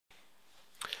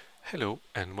Hello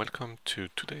and welcome to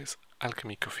today's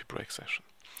Alchemy coffee break session.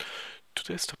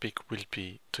 Today's topic will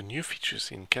be the new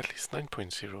features in Catalyst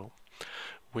 9.0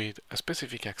 with a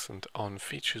specific accent on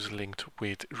features linked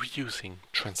with reusing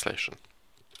translation.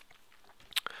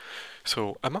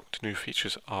 So among the new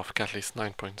features of Catalyst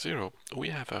 9.0 we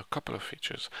have a couple of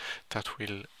features that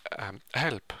will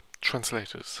help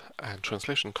translators and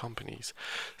translation companies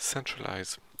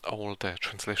centralize all their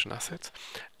translation assets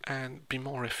and be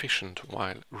more efficient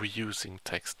while reusing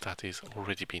text that is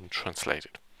already been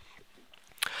translated.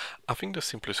 I think the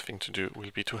simplest thing to do will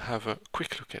be to have a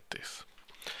quick look at this.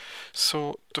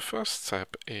 So the first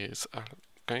step is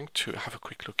going to have a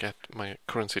quick look at my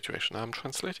current situation. I'm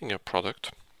translating a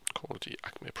product called the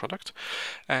Acme product,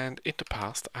 and in the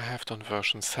past I have done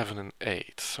version 7 and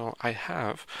 8. So I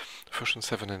have version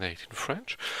 7 and 8 in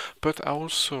French, but I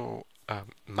also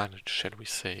manage, shall we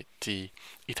say, the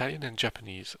Italian and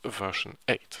Japanese version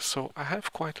 8. So I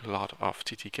have quite a lot of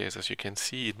TTKs, as you can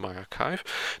see in my archive.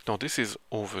 Now this is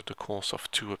over the course of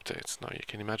 2 updates. Now you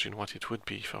can imagine what it would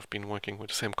be if I've been working with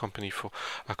the same company for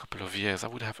a couple of years. I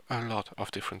would have a lot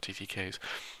of different TTKs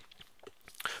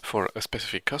for a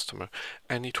specific customer,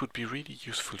 and it would be really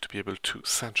useful to be able to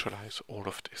centralize all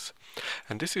of this.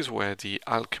 And this is where the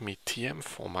Alchemy TM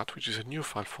format, which is a new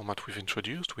file format we've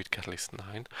introduced with Catalyst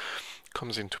 9,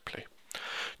 comes into play.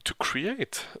 To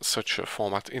create such a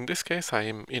format, in this case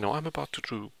I'm about to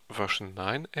do version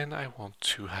 9 and I want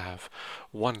to have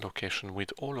one location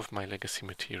with all of my legacy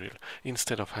material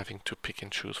instead of having to pick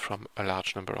and choose from a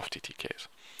large number of TTKs.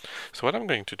 So what I'm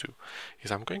going to do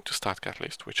is I'm going to start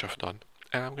Catalyst, which I've done,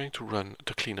 and I'm going to run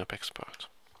the cleanup expert.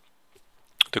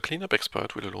 The cleanup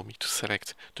expert will allow me to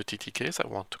select the TTKs I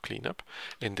want to clean up,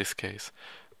 in this case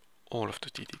all of the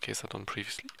TTKs I've done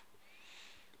previously.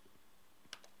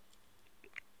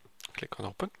 Click on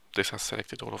open. This has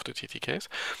selected all of the TTKs,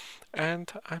 and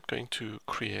I'm going to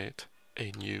create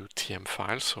a new TM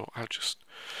file. So I'll just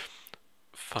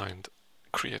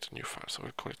create a new file. So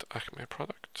we'll call it Acme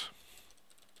product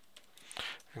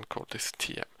and call this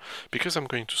TM. Because I'm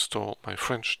going to store my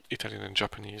French, Italian and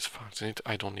Japanese files in it,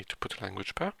 I don't need to put a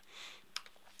language pair.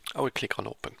 I will click on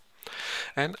open,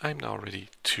 and I'm now ready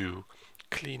to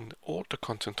clean all the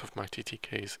content of my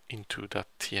TTKs into that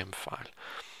TM file.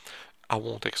 I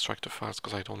won't extract the files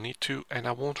because I don't need to, and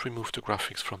I won't remove the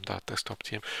graphics from that desktop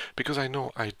TM because I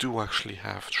know I do actually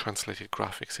have translated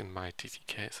graphics in my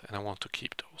TTKs and I want to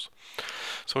keep those.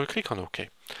 So I'll click on OK,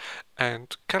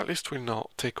 and Catalyst will now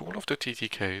take all of the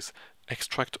TTKs,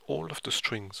 extract all of the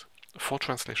strings for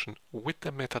translation with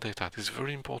the metadata. It is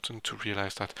very important to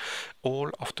realize that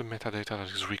all of the metadata that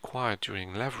is required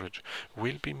during leverage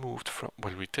will be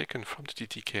taken from the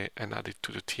TTK and added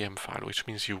to the TM file, which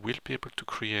means you will be able to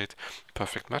create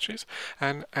perfect matches,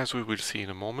 and as we will see in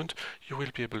a moment, you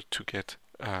will be able to get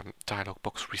dialog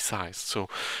box resized, so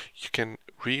you can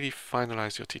really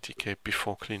finalize your TTK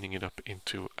before cleaning it up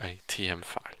into a TM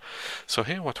file. So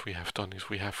here what we have done is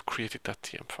we have created that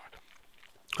TM file.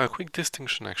 A quick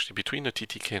distinction actually between a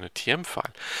TTK and a TM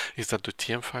file is that the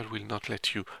TM file will not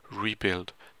let you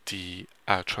rebuild the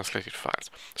translated files.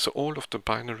 So all of the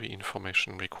binary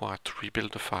information required to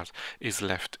rebuild the files is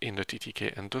left in the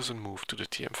TTK and doesn't move to the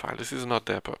TM file. This is not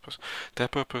their purpose. Their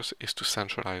purpose is to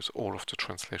centralize all of the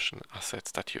translation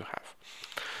assets that you have.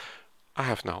 I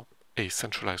have now a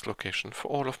centralized location for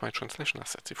all of my translation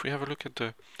assets. If we have a look at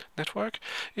the network,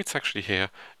 it's actually here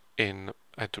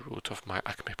at the root of my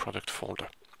Acme product folder.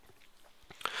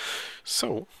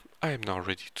 So I am now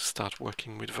ready to start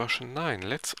working with version 9.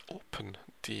 Let's open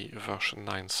the version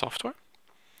 9 software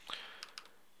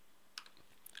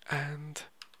and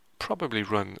probably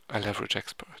run a leverage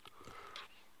expert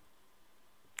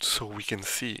so we can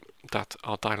see that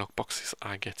our dialog boxes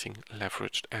are getting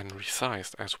leveraged and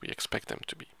resized as we expect them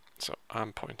to be. So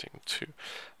I'm pointing to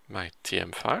my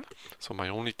TM file. So my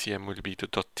only TM will be the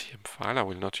 .tm file. I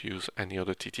will not use any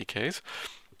other TTKs.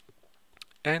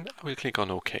 And I will click on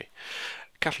OK.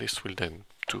 Catalyst will then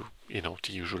do,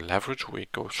 the usual leverage. We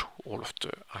go through all of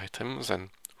the items and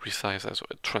resize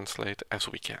translate as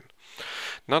we can.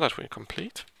 Now that we're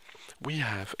complete, we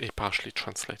have a partially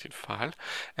translated file,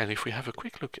 and if we have a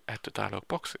quick look at the dialog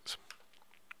boxes,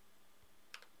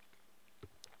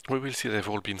 we will see they've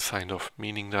all been signed off,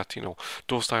 meaning that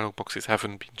those dialog boxes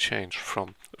haven't been changed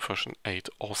from version 8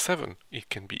 or 7. It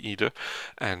can be either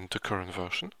and the current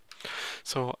version.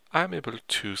 So I'm able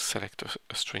to select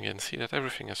a string and see that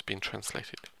everything has been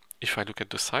translated. If I look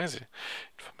at the size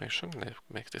information, let's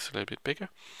make this a little bit bigger,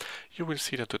 you will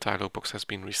see that the dialog box has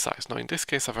been resized. Now in this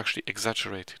case I've actually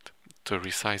exaggerated the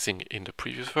resizing in the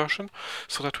previous version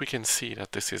so that we can see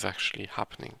that this is actually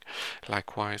happening.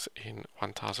 Likewise, in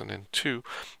 1002,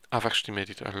 I've actually made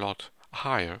it a lot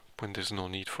higher when there's no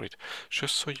need for it,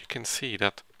 just so you can see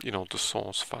that, you know, the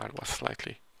source file was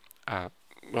slightly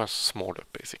was smaller,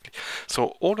 basically.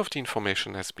 So all of the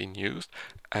information has been used,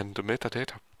 and the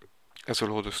metadata has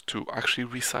allowed us to actually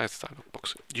resize the dialog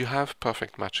box. You have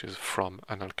perfect matches from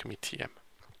an Alchemy TM.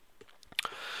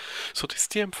 So this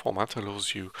TM format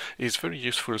is very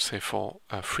useful, say, for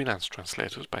freelance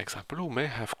translators, by example, who may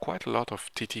have quite a lot of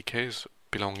TTKs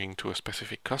belonging to a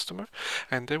specific customer,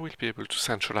 and they will be able to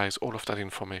centralize all of that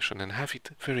information and have it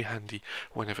very handy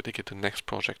whenever they get the next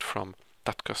project from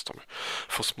that customer.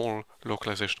 For small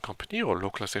localization company or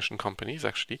localization companies,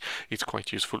 actually, it's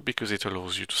quite useful because it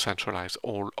allows you to centralize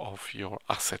all of your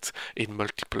assets in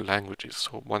multiple languages.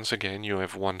 So once again, you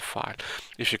have one file.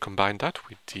 If you combine that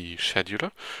with the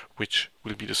scheduler, which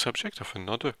will be the subject of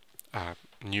another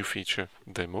new feature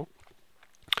demo,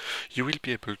 you will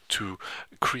be able to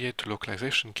create the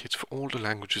localization kits for all the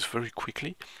languages very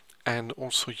quickly, and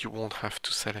also you won't have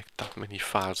to select that many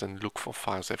files and look for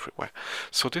files everywhere.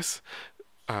 So this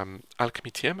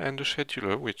Alchemy TM and the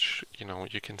scheduler, which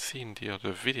you can see in the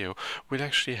other video, will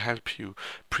actually help you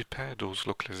prepare those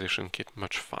localization kits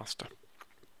much faster.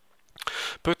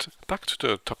 But back to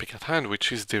the topic at hand,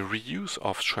 which is the reuse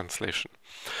of translation.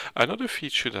 Another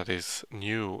feature that is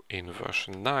new in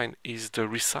version 9 is the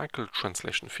recycled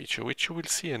translation feature, which you will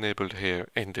see enabled here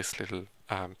in this little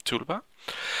toolbar.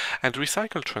 And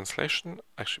recycled translation,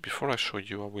 actually before I show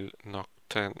you, I will now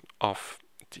turn off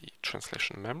the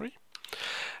translation memory.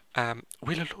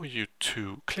 Will allow you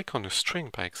to click on a string,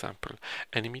 by example,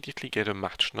 and immediately get a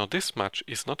match. Now this match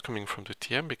is not coming from the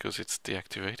TM because it's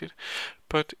deactivated,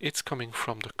 but it's coming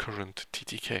from the current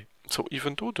TTK. So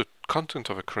even though the content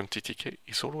of a current TTK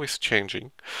is always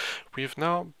changing, we have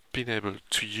now been able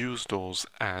to use those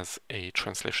as a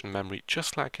translation memory,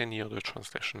 just like any other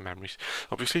translation memories.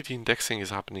 Obviously the indexing is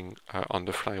happening on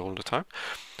the fly all the time,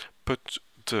 but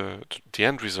the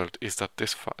end result is that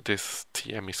this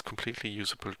TM is completely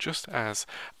usable, just as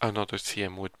another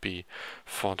TM would be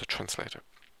for the translator.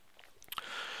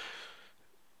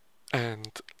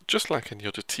 And just like any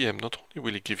other TM, not only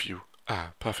will it give you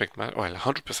perfect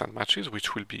 100% matches,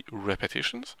 which will be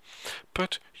repetitions,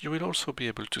 but you will also be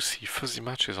able to see fuzzy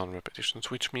matches on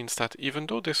repetitions, which means that even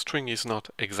though the string is not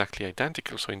exactly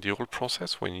identical, so in the old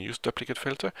process, when you use duplicate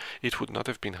filter, it would not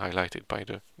have been highlighted by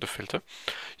the filter,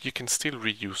 you can still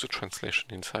reuse the translation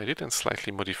inside it and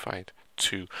slightly modify it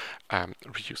to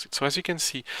reuse it. So as you can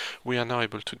see, we are now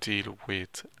able to deal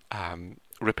with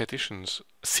repetitions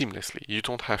seamlessly. You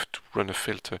don't have to run a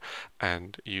filter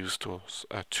and use those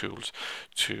tools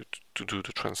to do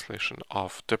the translation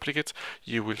of duplicates.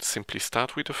 You will simply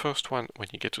start with the first one. When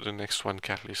you get to the next one,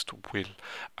 Catalyst will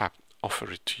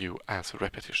offer it to you as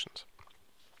repetitions.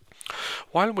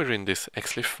 While we're in this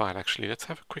XLIF file, actually, let's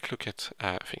have a quick look at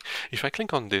thing. If I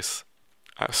click on this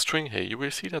string here, you will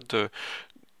see that the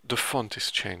font is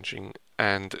changing,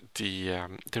 and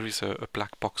there is a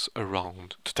black box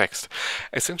around the text.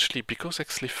 Essentially, because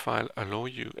XLIF files allow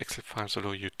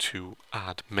you to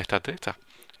add metadata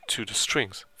to the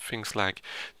strings, things like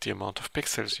the amount of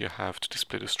pixels you have to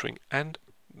display the string and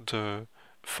the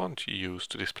font you use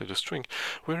to display the string,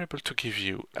 we're able to give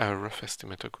you a rough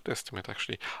estimate, a good estimate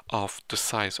actually, of the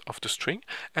size of the string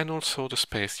and also the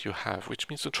space you have, which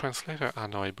means the translator are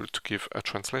now able to give a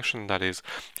translation that is,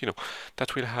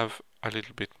 that will have a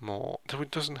little bit more, that it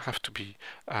doesn't have to be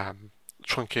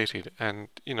truncated, and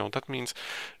that means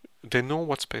they know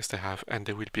what space they have and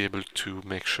they will be able to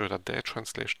make sure that their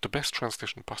translation, the best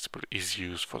translation possible, is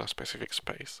used for that specific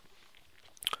space.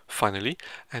 Finally,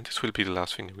 and this will be the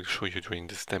last thing I will show you during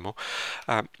this demo,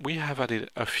 we have added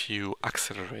a few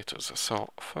accelerators. So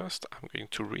first I'm going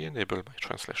to re-enable my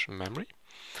translation memory,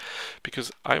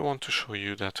 because I want to show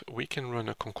you that we can run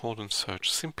a concordance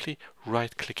search simply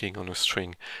right-clicking on a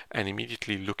string and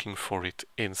immediately looking for it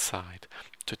inside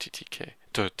the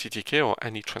TTK or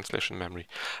any translation memory.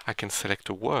 I can select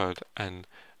a word and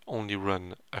only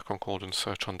run a concordance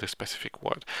search on this specific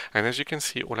word. And as you can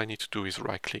see, all I need to do is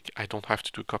right-click. I don't have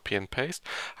to do copy and paste.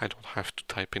 I don't have to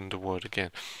type in the word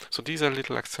again. So these are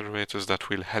little accelerators that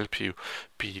will help you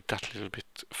be that little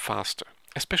bit faster,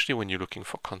 especially when you're looking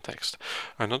for context.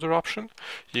 Another option,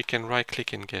 you can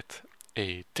right-click and get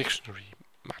a dictionary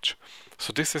match.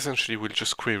 So this essentially will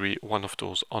just query one of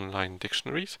those online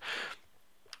dictionaries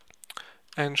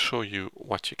and show you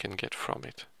what you can get from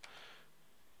it.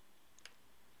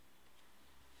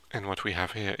 And what we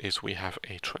have here is we have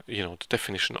the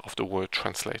definition of the word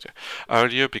translator.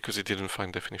 Earlier, because it didn't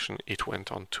find definition, it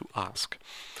went on to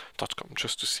ask.com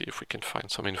just to see if we can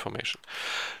find some information.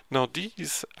 Now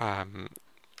these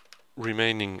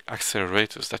remaining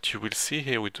accelerators that you will see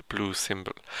here with the blue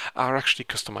symbol are actually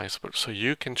customizable, so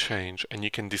you can change and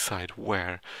you can decide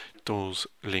where those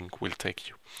links will take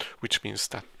you, which means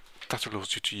that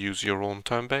allows you to use your own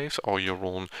term base or your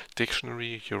own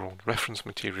dictionary, your own reference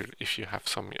material if you have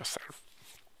some yourself.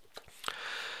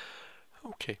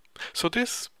 Okay, so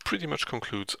this pretty much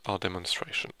concludes our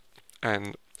demonstration.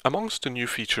 And amongst the new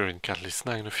features in Catalyst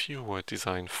 9, a few were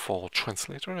designed for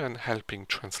translator and helping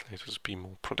translators be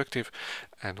more productive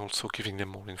and also giving them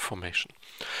more information.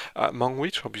 Among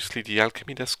which, obviously, the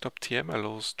Alchemy Desktop TM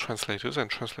allows translators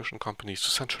and translation companies to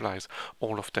centralize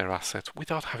all of their assets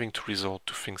without having to resort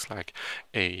to things like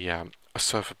a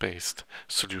server-based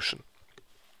solution.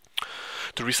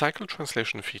 The recycle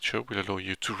translation feature will allow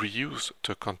you to reuse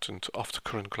the content of the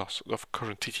current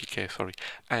TTK,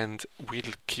 and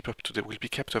will be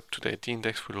kept up to date. The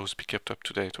index will always be kept up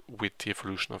to date with the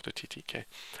evolution of the TTK.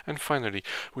 And finally,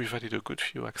 we've added a good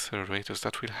few accelerators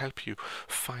that will help you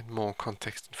find more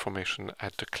context information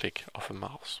at the click of a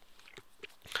mouse.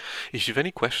 If you have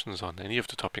any questions on any of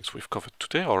the topics we've covered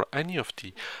today, or any of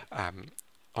the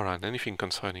or on anything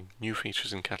concerning new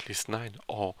features in Catalyst 9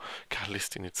 or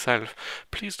Catalyst in itself,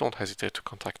 please don't hesitate to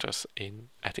contact us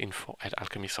at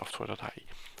info@alchemysoftware.ie.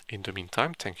 In the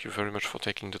meantime, thank you very much for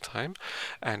taking the time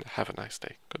and have a nice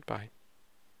day. Goodbye.